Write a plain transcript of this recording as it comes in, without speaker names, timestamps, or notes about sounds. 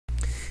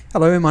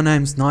Hello, my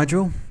name's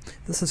Nigel.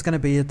 This is going to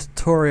be a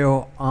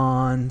tutorial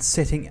on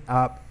setting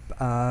up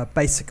a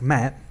basic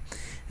map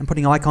and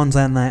putting icons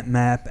on that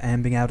map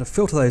and being able to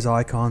filter those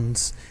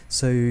icons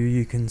so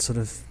you can sort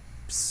of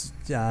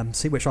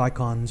see which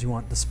icons you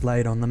want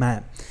displayed on the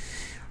map.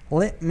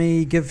 Let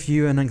me give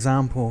you an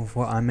example of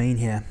what I mean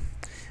here.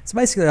 So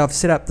basically I've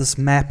set up this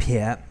map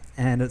here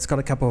and it's got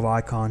a couple of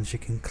icons. You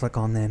can click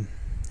on them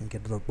and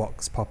get a little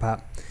box pop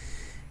up,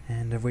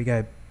 and if we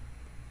go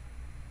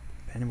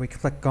and we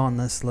click on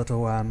this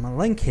little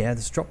link here,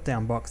 this drop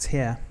down box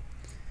here,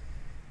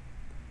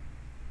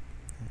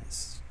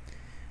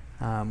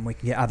 we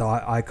can get other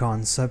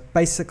icons. So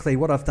basically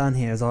what I've done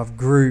here is I've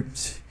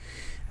grouped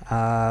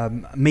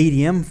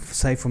medium,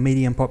 say for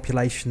medium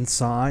population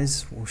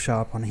size will show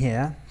up on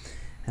here,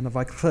 and if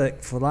I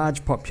click for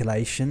large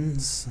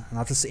populations, and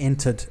I've just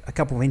entered a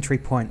couple of entry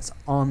points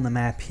on the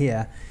map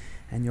here,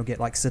 and you'll get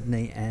like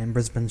Sydney and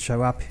Brisbane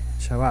show up.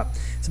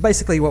 So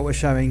basically what we're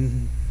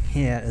showing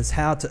here is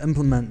how to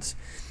implement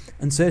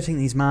inserting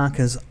these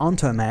markers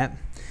onto a map,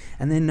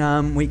 and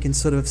then we can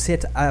sort of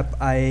set up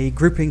a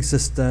grouping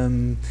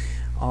system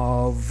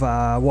of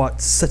what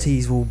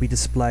cities will be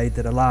displayed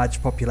that are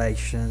large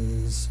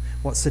populations,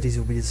 what cities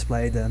will be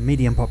displayed that are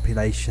medium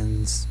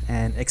populations,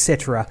 and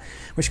etc.,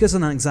 which gives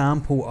an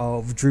example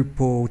of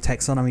Drupal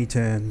taxonomy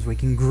terms. We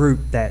can group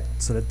that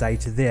sort of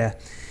data there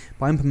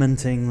by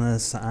implementing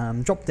this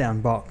drop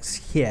down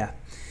box here,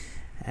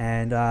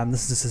 and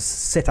this is a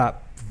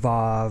setup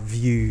via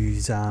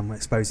views,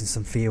 exposing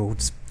some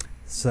fields.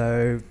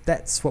 So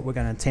that's what we're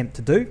going to attempt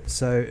to do.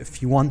 So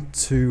if you want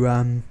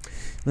to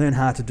learn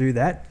how to do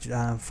that,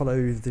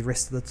 follow the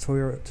rest of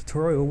the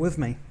tutorial with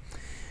me.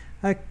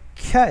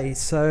 Okay,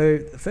 so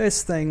the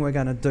first thing we're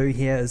going to do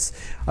here is,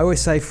 I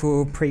always say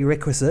for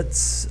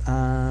prerequisites,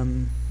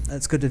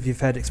 it's good if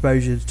you've had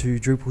exposure to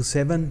Drupal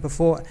 7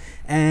 before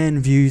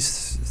and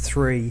Views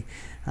 3.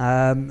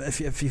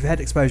 If you've had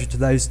exposure to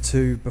those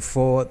two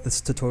before, this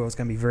tutorial is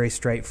going to be very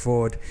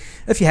straightforward.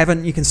 If you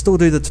haven't, you can still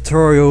do the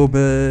tutorial,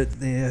 but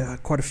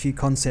quite a few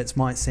concepts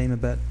might seem a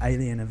bit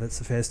alien if it's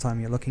the first time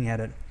you're looking at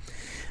it.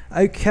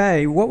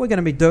 Okay, what we're going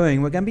to be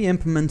doing, we're going to be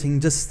implementing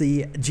just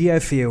the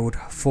Geofield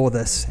for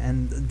this,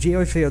 and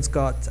Geofield's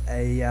got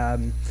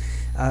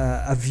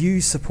a view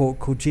support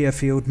called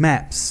Geofield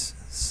Maps.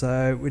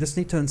 So we just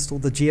need to install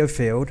the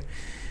Geofield.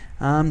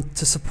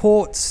 To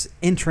support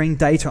entering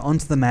data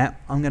onto the map,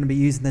 I'm going to be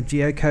using the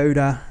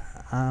geocoder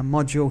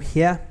module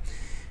here,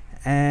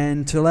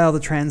 and to allow the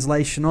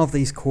translation of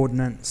these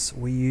coordinates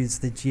we use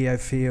the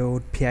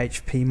Geofield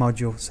PHP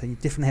module. So you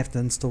definitely have to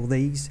install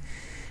these,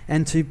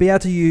 and to be able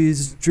to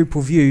use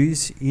Drupal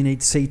views you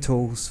need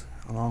CTools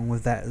along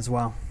with that as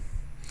well.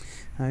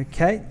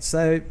 Okay,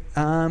 so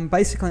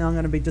basically I'm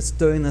going to be just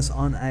doing this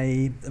on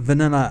a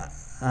vanilla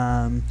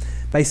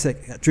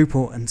basic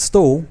Drupal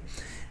install,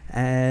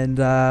 and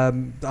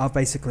I've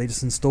basically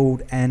just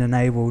installed and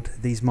enabled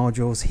these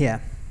modules here.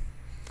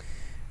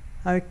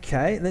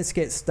 Okay, let's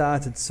get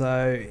started.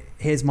 So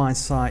here's my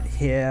site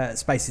here.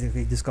 It's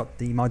basically just got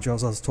the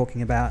modules I was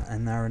talking about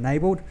and they're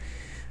enabled.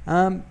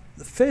 The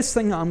first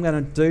thing I'm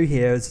going to do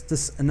here is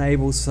just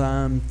enable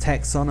some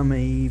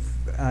taxonomy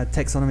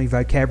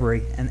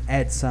vocabulary and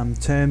add some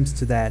terms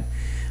to that.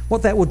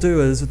 What that will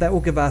do is that will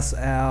give us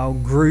our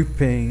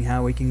grouping,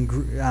 how we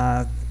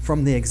can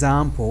from the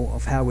example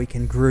of how we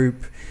can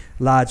group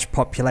large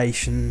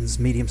populations,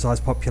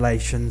 medium-sized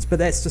populations, but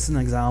that's just an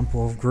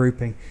example of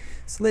grouping.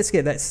 So let's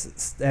get that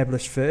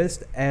established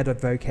first. Add a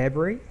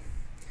vocabulary.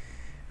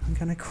 I'm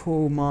going to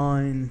call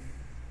mine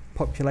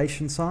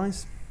population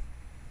size.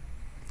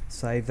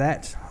 Save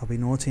that. I'll be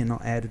naughty and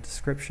not add a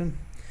description.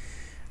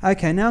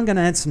 Okay, now I'm going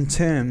to add some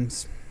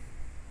terms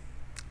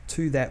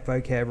to that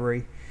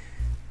vocabulary.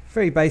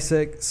 Very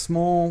basic.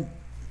 Small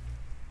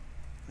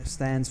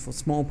stands for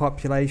small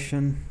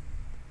population,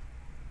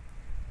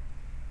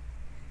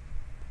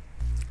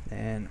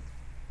 and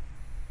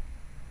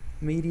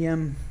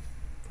medium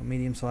for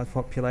medium-sized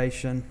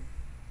population.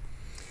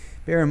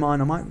 Bear in mind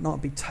I might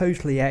not be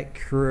totally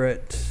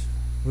accurate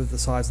with the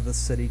size of the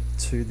city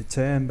to the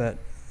term, but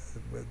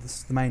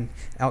the main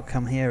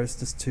outcome here is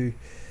just to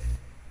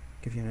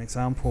give you an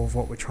example of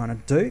what we're trying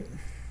to do.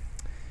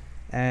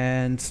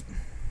 And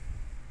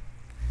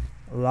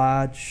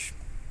large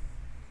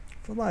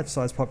for large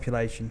size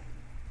population.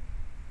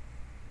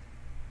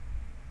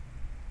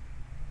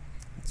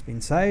 It's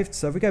been saved.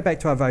 So if we go back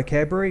to our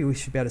vocabulary, we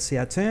should be able to see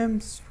our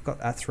terms. We've got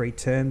our 3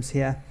 terms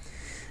here,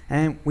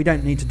 and we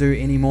don't need to do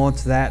any more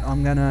to that.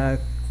 I'm going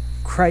to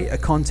create a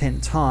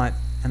content type,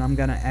 and I'm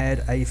going to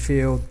add a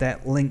field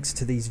that links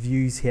to these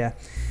views here,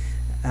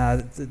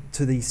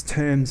 to these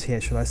terms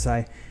here, should I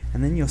say,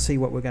 and then you'll see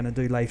what we're going to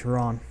do later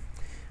on.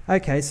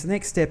 Okay, so the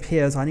next step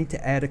here is I need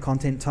to add a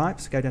content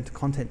type. So go down to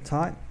content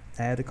type,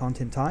 add a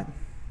content type,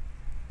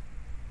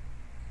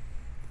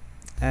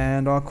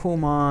 and I'll call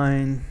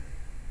mine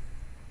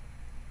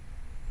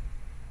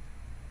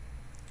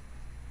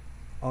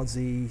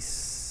Aussie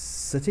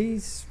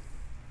cities,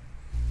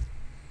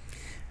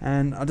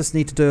 and I just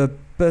need to do a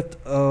bit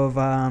of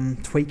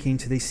tweaking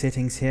to these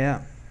settings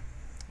here.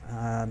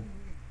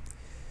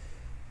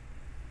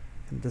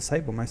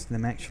 disable most of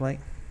them actually,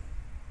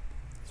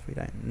 so we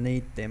don't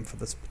need them for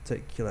this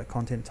particular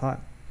content type.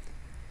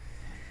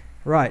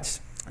 Right,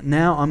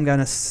 now I'm going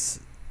to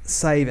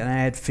save and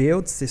add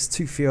fields. There's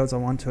 2 fields I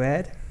want to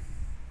add.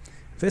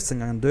 First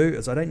thing I'm going to do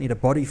is I don't need a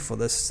body for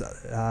this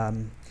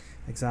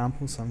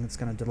example, so I'm just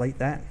going to delete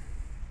that.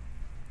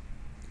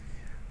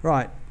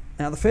 Right,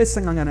 now the first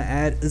thing I'm going to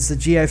add is the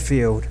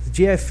geofield. The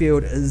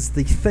geofield is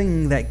the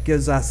thing that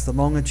gives us the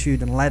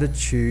longitude and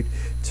latitude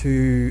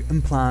to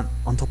implant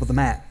on top of the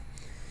map.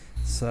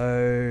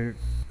 So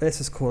let's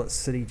just call it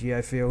city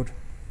geofield.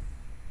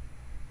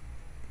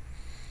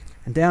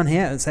 And down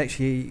here it's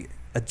actually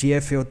a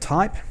geofield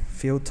type,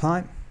 field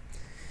type.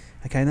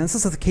 Okay, now this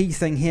is the key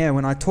thing here.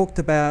 When I talked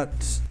about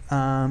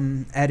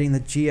adding the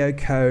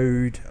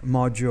geocode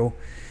module,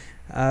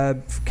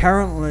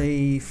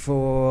 currently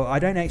I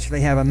don't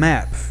actually have a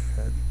map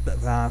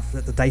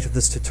at the date of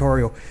this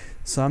tutorial,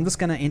 so I'm just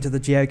going to enter the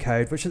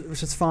geocode, which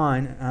is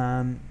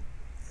fine.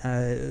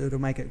 It'll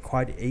make it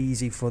quite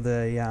easy for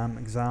the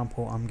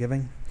example I'm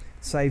giving.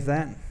 Save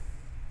that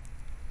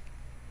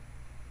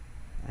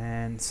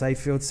and save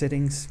field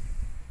settings.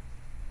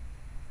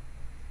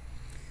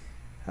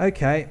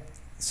 Okay,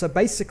 so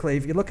basically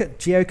if you look at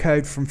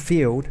geocode from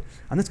field,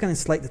 I'm just going to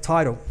select the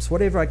title. So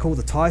whatever I call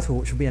the title,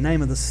 which will be a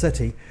name of the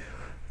city,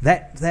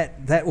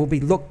 that will be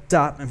looked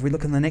up if we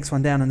look in the next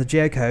one down in the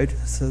geocode.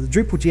 So the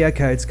Drupal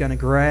geocode is going to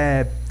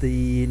grab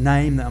the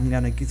name that I'm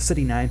going to give,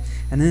 city name,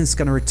 and then it's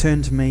going to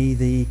return to me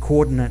the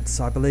coordinates,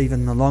 I believe,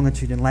 in the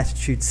longitude and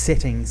latitude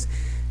settings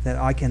that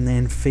I can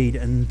then feed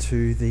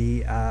into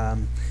the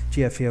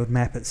Geofield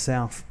map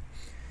itself.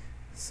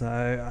 So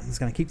I'm just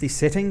going to keep these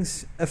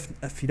settings.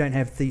 If you don't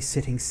have these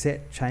settings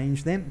set,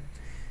 change them.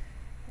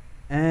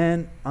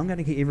 And I'm going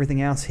to keep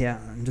everything else here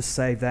and just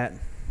save that.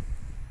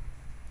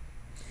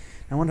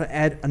 I want to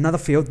add another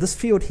field. This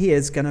field here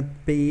is going to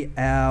be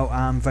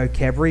our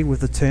vocabulary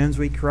with the terms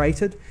we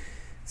created.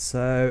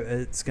 So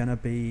it's going to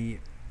be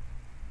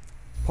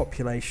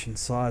population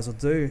size will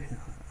do.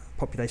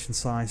 Population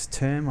size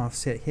term I've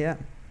set here.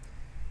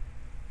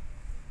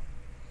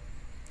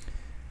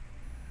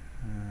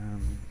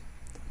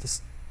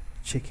 Just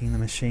checking the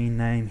machine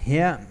name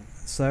here.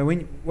 So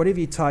whatever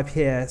you type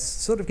here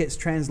sort of gets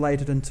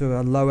translated into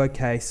a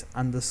lowercase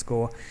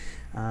underscore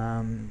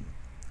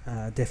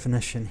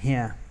definition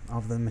here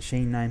of the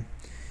machine name.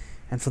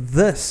 And for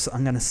this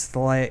I'm going to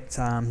select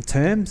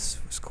terms,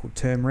 it's called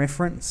term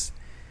reference,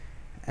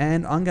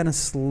 and I'm going to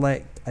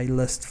select a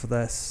list for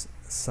this.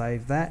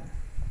 Save that.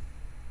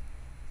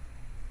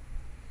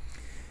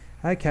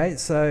 Okay,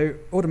 so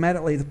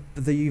automatically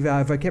the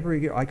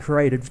vocabulary I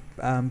created,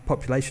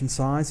 population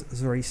size,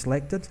 is already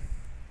selected.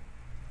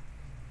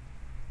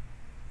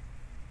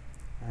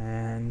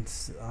 And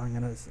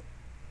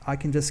I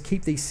can just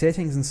keep these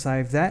settings and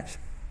save that.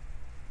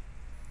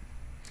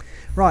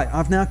 Right,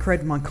 I've now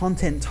created my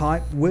content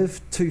type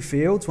with 2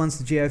 fields. One's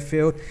the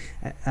geofield,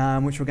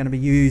 which we're going to be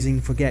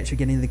using for actually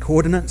getting the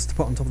coordinates to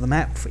put on top of the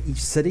map for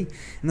each city.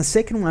 And the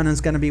second one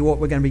is going to be what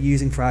we're going to be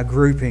using for our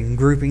grouping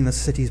the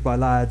cities by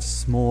large,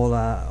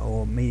 smaller,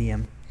 or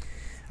medium.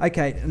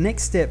 Okay, the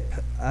next step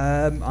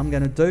I'm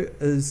going to do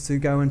is to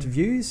go into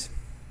views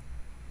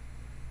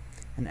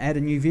and add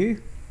a new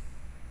view.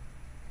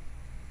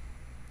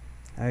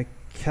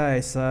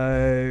 Okay,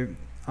 so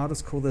I'll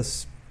just call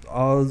this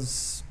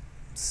Oz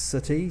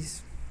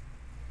Cities.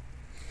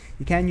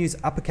 You can use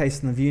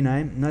uppercase in the view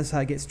name. Notice how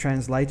it gets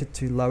translated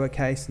to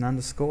lowercase and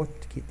underscore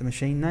to keep the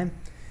machine name.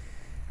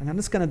 And I'm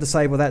just going to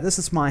disable that. This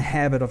is my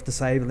habit of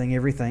disabling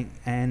everything,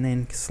 and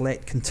then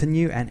select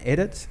continue and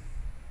edit.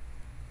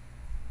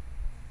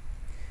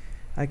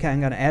 Okay, I'm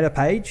going to add a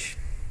page.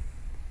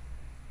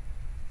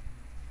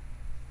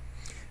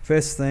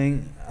 First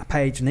thing a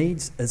page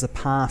needs is a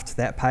path to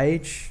that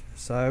page.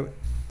 So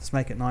let's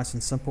make it nice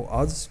and simple,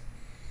 Oz,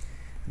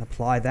 and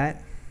apply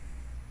that.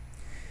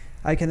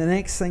 Okay, the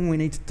next thing we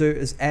need to do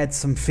is add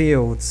some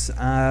fields.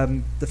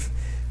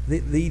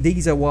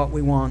 These are what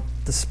we want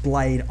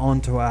displayed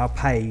onto our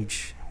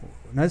page.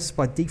 Notice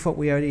by default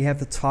we already have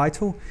the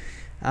title.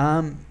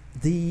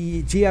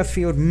 The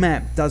Geofield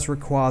map does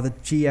require the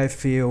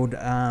Geofield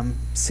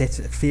set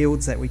of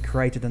fields that we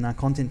created in our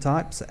content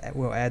type, so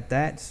we'll add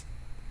that.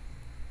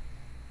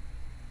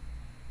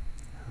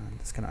 I'm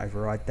just going to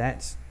override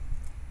that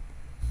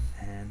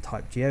and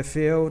type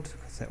Geofield,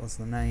 because that was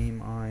the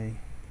name I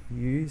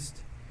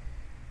used.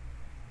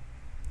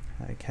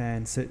 Okay,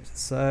 and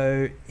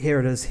so here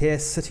it is here,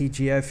 City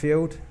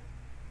Geofield.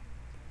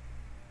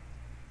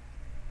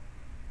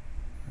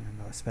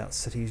 And I spelled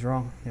cities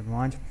wrong, never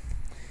mind.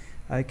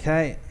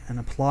 Okay, and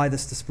apply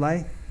this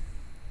display.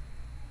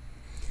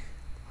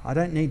 I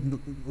don't need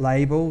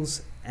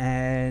labels,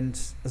 and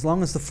as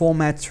long as the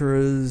formatter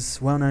is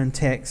well-known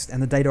text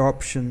and the data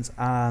options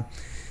are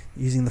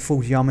using the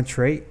full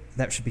geometry,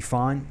 that should be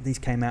fine. These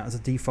came out as a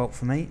default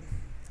for me,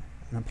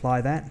 and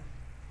apply that.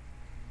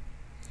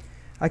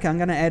 Okay, I'm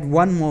going to add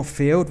one more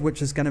field, which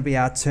is going to be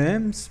our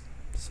terms.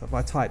 So if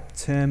I type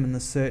term in the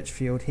search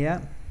field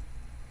here,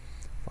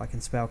 if I can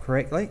spell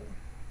correctly,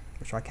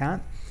 which I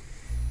can't.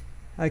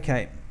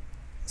 Okay,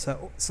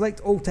 So select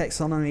all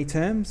taxonomy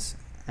terms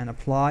and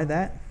apply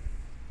that.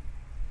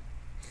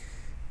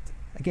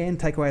 Again,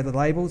 take away the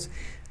labels.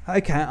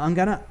 Okay, I'm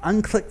going to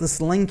unclick this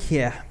link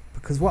here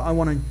because what I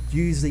want to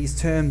use these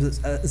terms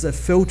is a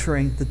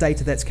filtering the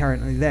data that's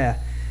currently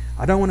there.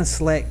 I don't want to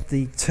select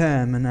the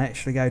term and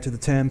actually go to the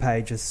term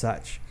page as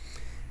such.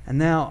 And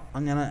now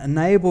I'm going to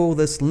enable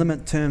this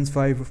limit terms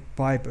by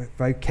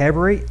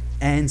vocabulary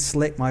and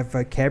select my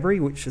vocabulary,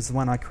 which is the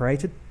one I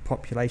created,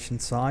 population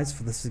size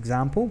for this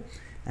example,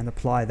 and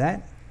apply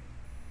that.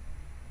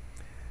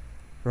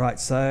 Right,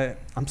 so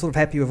I'm sort of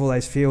happy with all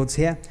those fields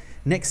here.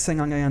 Next thing,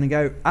 I'm going to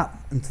go up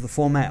into the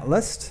format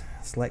list,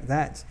 select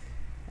that,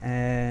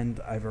 and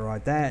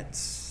override that,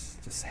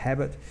 just have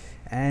it,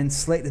 and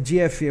select the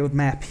Geofield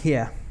map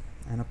here,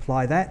 and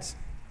apply that.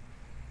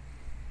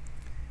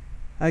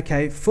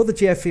 Okay, for the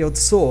Geofield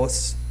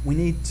source, we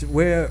need to,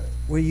 we're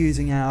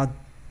using our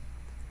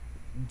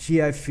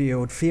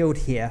Geofield field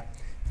here,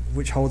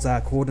 which holds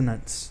our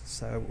coordinates,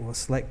 so we'll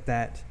select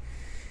that.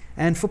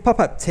 And for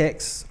pop-up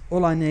text,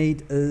 all I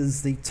need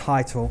is the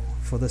title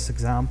for this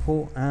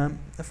example.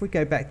 If we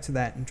go back to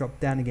that and drop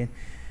down again,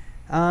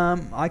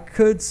 I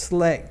could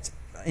select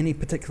any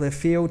particular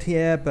field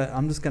here, but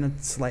I'm just going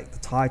to select the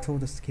title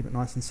just to keep it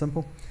nice and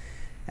simple.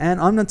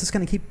 And I'm just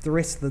going to keep the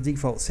rest of the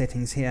default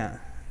settings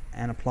here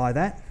and apply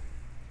that.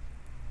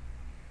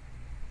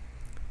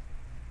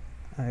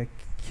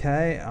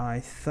 Okay, I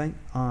think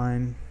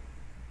I'm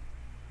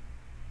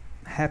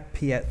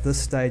happy at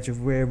this stage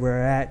of where we're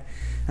at.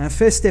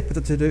 First step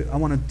I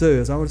want to do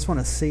is I just want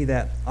to see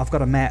that I've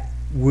got a map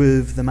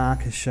with the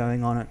markers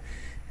showing on it,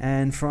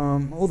 and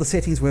from all the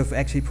settings we've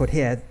actually put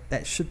here,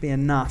 that should be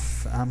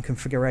enough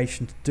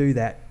configuration to do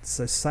that.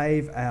 So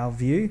save our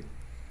view.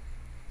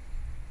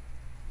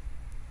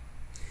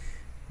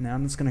 Now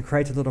I'm just going to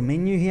create a little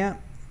menu here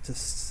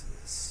just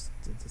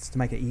to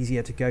make it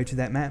easier to go to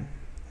that map.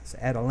 So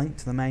add a link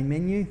to the main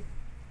menu.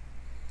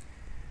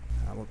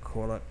 We'll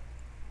call it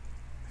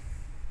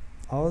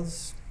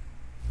Oz,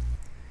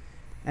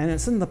 and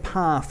it's in the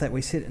path that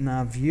we set in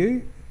our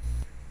view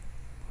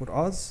called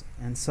Oz,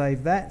 and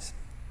save that.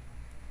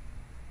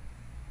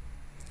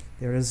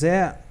 There it is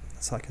there,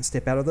 so I can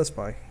step out of this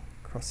by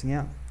crossing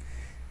out.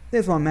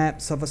 There's my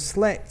map, so if I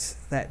select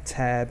that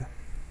tab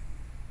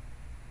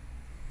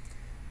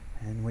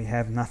and we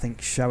have nothing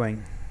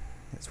showing.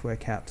 Let's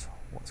work out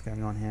what's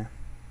going on here.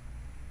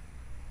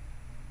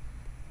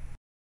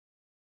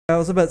 I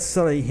was a bit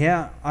silly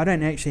here. I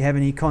don't actually have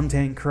any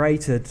content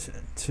created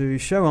to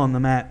show on the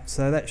map,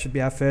 so that should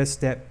be our first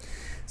step.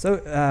 So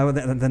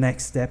the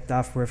next step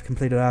after we've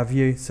completed our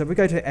view. So we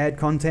go to add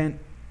content,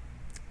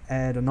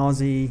 add an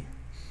Aussie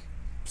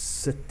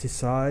city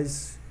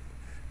size,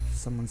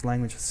 someone's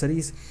language for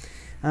cities.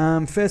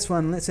 First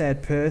one, let's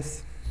add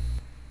Perth.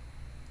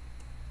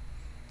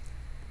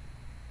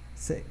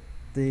 Set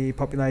the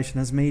population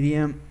as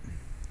medium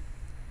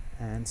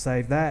and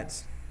save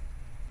that.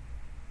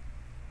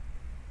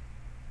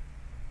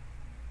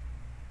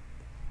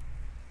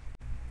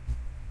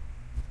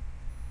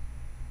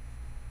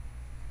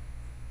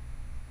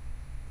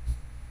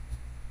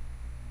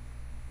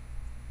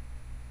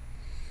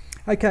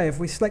 Okay, if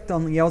we select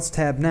on the Oz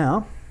tab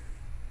now,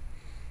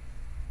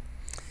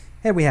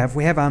 here we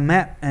have our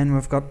map, and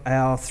we've got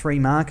our 3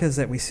 markers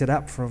that we set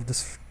up for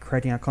just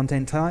creating our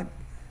content type.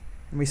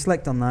 And we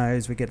select on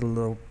those, we get a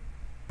little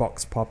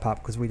box pop up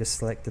because we just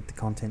selected the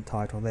content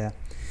title there.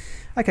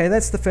 Okay,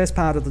 that's the first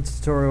part of the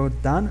tutorial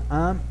done.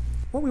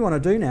 What we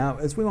want to do now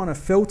is we want to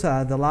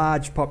filter the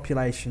large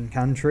population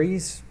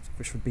countries,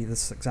 which would be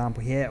this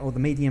example here, or the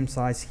medium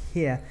size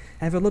here,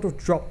 and have a little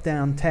drop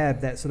down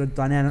tab that sort of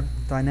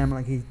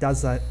dynamically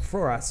does that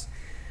for us.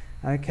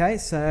 Okay,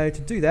 so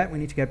to do that we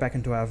need to go back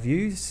into our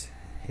views.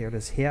 Here it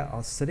is here,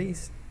 Oz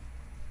cities.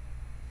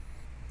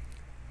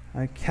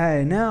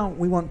 Okay, now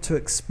we want to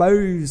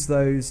expose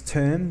those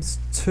terms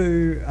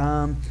to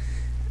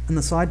in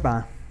the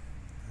sidebar.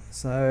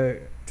 So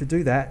to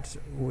do that,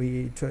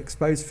 to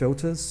expose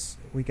filters,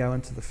 we go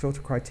into the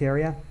filter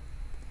criteria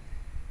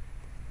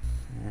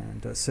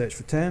and do a search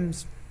for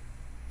terms.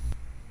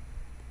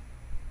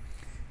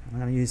 I'm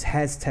going to use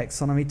has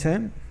taxonomy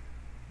term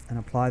and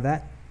apply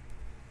that.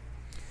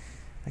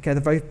 Okay,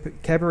 the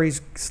vocabulary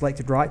is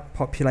selected right,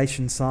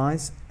 population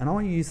size, and I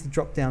want to use the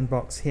drop down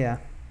box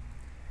here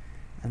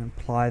and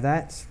apply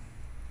that.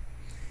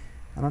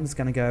 And I'm just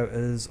going to go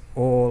as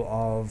all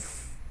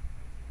of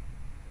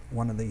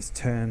one of these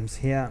terms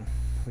here.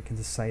 We can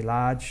just say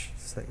large,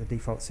 select the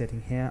default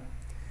setting here.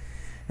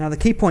 Now the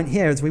key point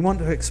here is we want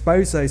to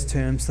expose those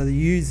terms so the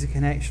user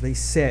can actually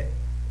set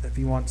if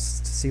he wants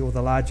to see all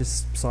the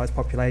largest size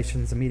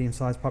populations, the medium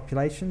sized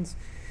populations.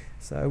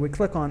 So we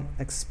click on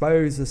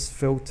expose this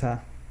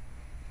filter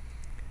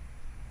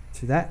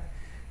to that.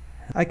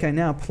 Okay,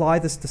 now apply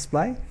this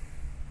display.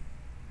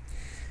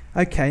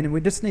 Okay, now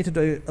we just need to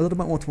do a little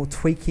bit more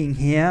tweaking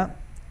here.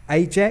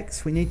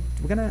 Ajax, we're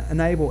going to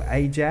enable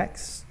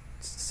Ajax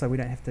so we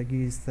don't have to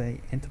use the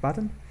enter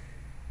button.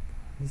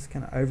 I'm just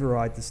going to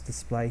override this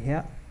display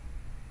here.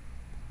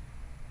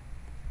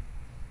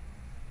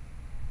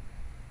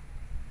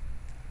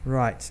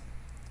 Right,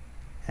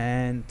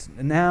 and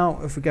now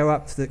if we go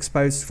up to the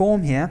exposed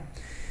form here,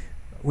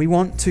 we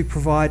want to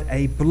provide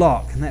a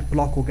block, and that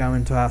block will go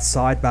into our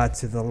sidebar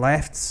to the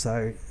left,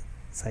 so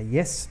say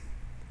yes.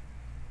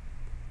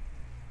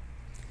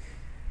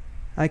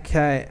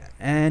 Okay,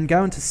 and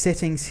go into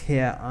settings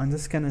here. I'm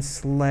just going to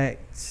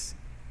select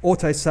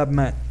auto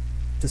submit,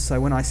 just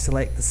so when I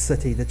select the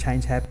city the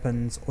change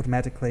happens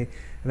automatically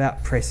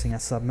without pressing a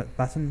submit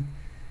button.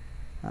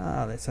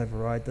 Let's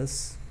override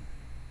this.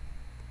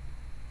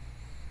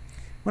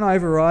 When I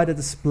override a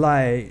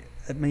display,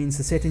 it means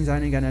the setting's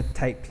only going to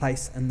take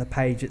place in the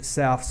page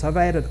itself. So if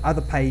I added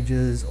other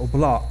pages or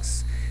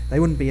blocks, they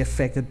wouldn't be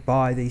affected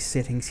by these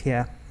settings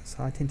here.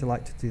 So I tend to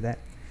like to do that.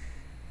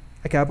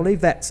 Okay, I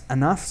believe that's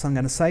enough, so I'm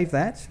going to save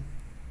that.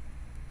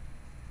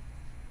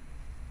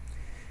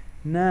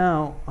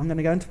 Now I'm going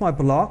to go into my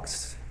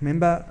blocks.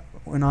 Remember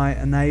when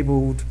I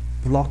enabled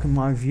block in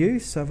my view?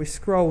 So if we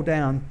scroll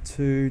down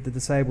to the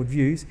disabled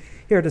views,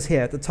 here it is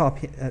here at the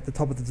top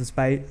of the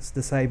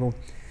disabled.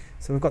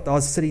 So we've got the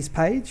Oz Cities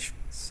page.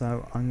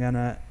 So I'm going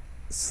to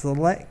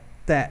select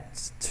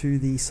that to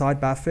the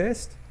sidebar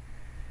first,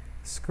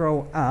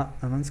 scroll up,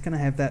 and I'm just going to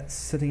have that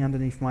sitting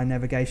underneath my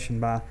navigation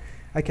bar.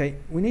 Okay,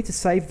 we need to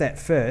save that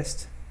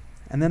first,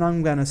 and then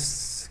I'm going to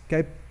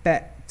go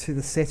back to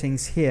the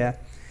settings here,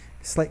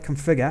 select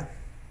configure.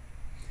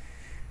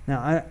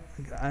 Now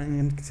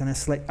I'm going to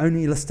select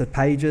only listed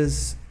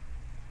pages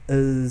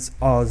is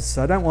Oz,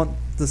 so I don't want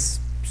this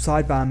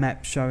sidebar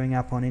map showing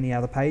up on any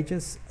other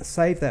pages.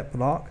 Save that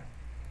block.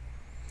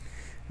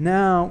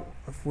 Now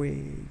if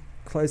we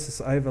close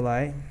this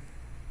overlay,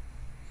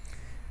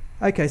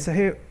 okay, so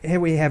here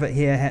we have it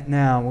here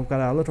now. We've got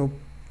our little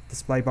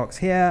display box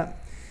here.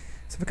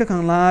 So if we click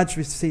on large,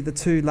 we see the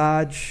two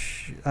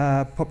large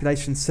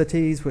population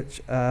cities,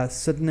 which are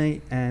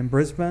Sydney and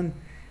Brisbane.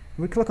 If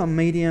we click on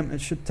medium, it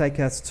should take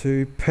us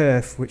to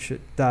Perth, which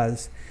it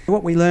does.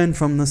 What we learned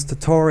from this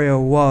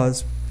tutorial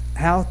was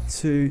how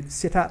to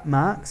set up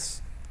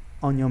marks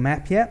on your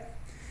map here,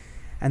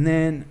 and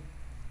then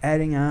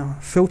adding a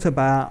filter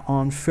bar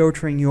on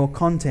filtering your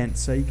content.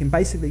 So you can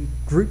basically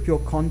group your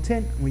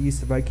content. We use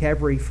the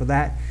vocabulary for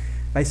that.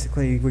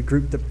 Basically, we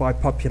grouped it by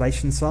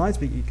population size,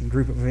 but you can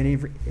group it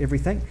with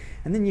everything.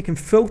 And then you can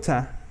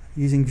filter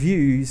using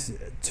views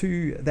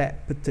to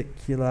that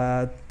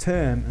particular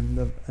term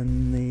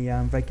in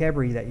the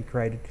vocabulary that you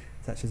created,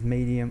 such as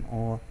medium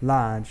or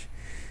large.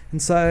 And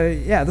so,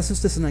 yeah, this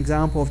is just an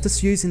example of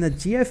just using the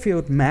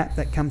Geofield map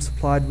that comes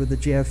supplied with the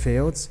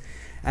Geofields,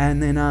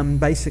 and then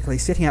basically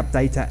setting up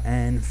data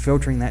and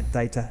filtering that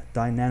data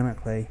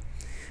dynamically.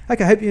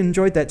 Okay, I hope you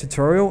enjoyed that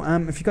tutorial.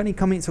 If you've got any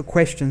comments or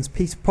questions,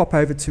 please pop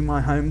over to my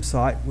home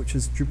site, which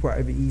is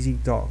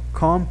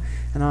drupalovereasy.com,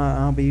 and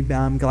I'll be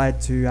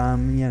glad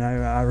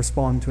to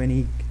respond to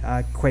any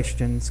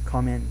questions,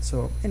 comments,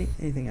 or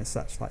anything as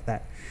such like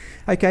that.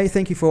 Okay,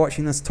 thank you for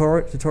watching this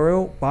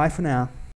tutorial. Bye for now.